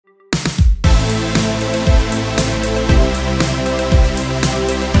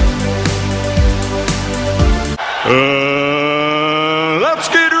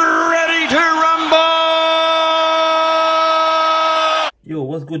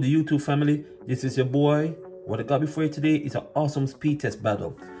good, YouTube family? This is your boy. What I got before you today is an awesome speed test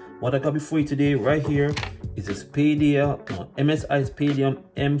battle. What I got before you today right here is a MSI SPATIUM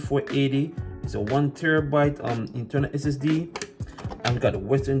M480. It's a 1 terabyte internal SSD, and we got the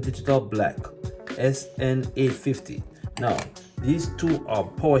Western Digital Black SN850. Now, these two are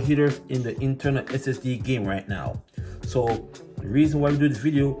power hitters in the internal SSD game right now. So the reason why we do this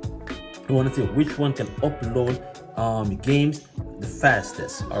video, we want to see which one can upload games the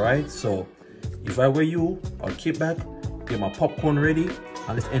fastest. All right, so if I were you, I'll keep back, get my popcorn ready,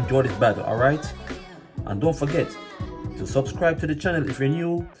 and let's enjoy this battle. All right, and don't forget to subscribe to the channel if you're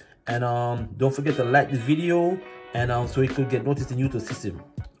new, and don't forget to like this video, and so it could get noticed in YouTube system.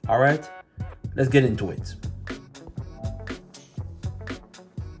 All right, let's get into it.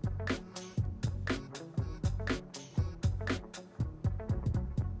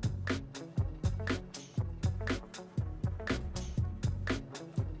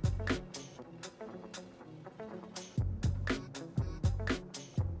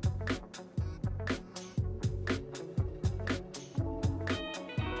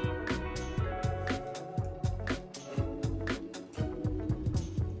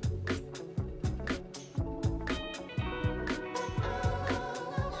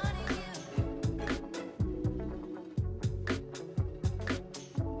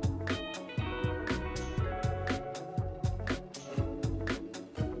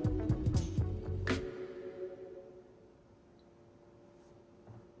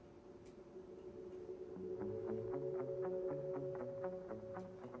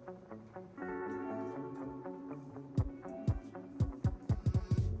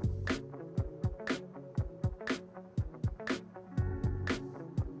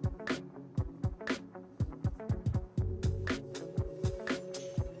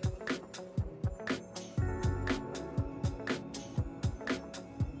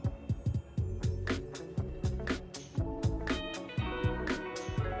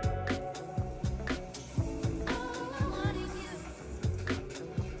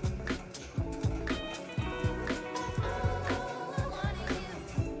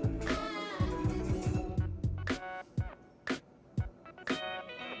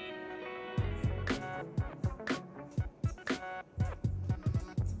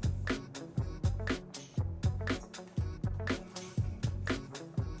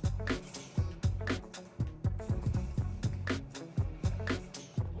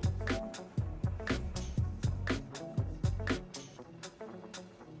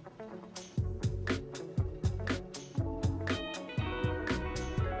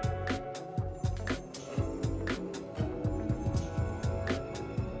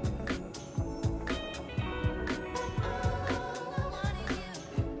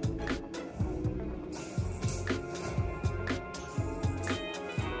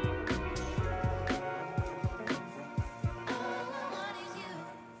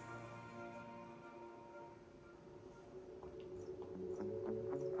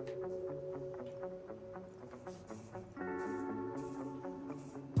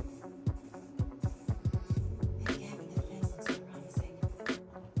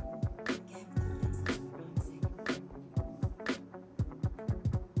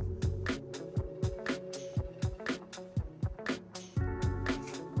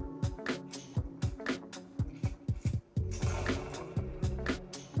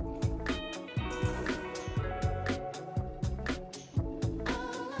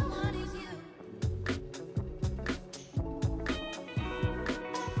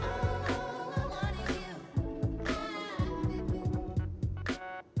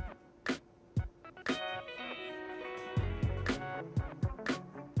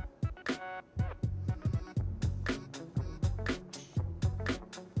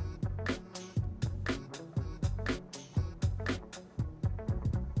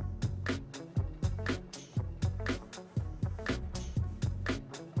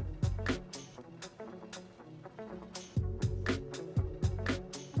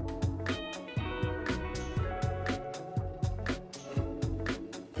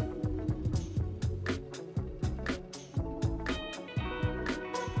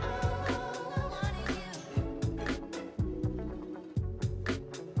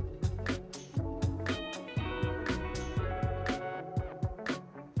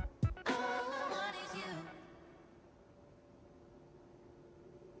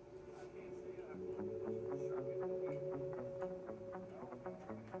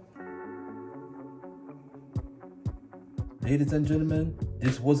 Ladies and gentlemen,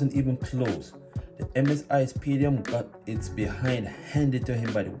 this wasn't even close. The MSI SPATIUM got its behind handed to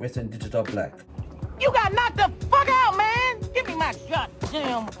him by the Western Digital Black. You got knocked the fuck out, man! Give me my gun!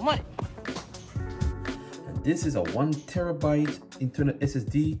 And this is a 1 terabyte internal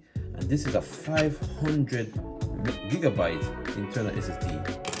SSD, and this is a 500 gigabyte internal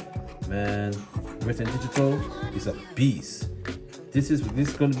SSD. Man, Western Digital is a beast. This is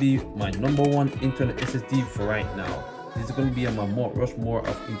going to be my #1 internal SSD for right now. This is going to be on my Mount Rushmore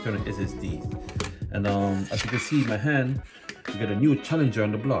of internal SSDs. And as you can see in my hand, we got a new challenger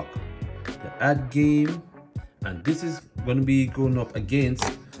on the block, the Ad Game, and this is going to be going up against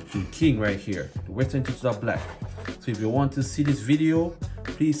the king right here, the Western Digital Black. So if you want to see this video,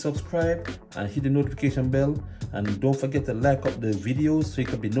 please subscribe and hit the notification bell, and don't forget to like up the videos so you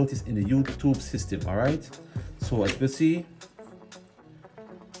can be noticed in the YouTube system. All right, so as you can see,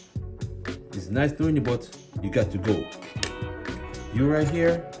 it's nice knowing you, but you got to go. You right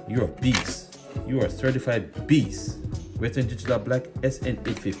here, you're a beast. You are a certified beast. Western Digital Black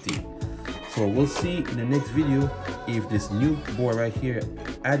SN850. So we'll see in the next video if this new boy right here,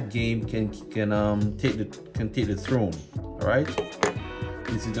 Ad Game, can take the throne. All right.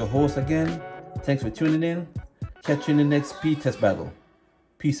 This is the host again. Thanks for tuning in. Catch you in the next P test battle.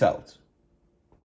 Peace out.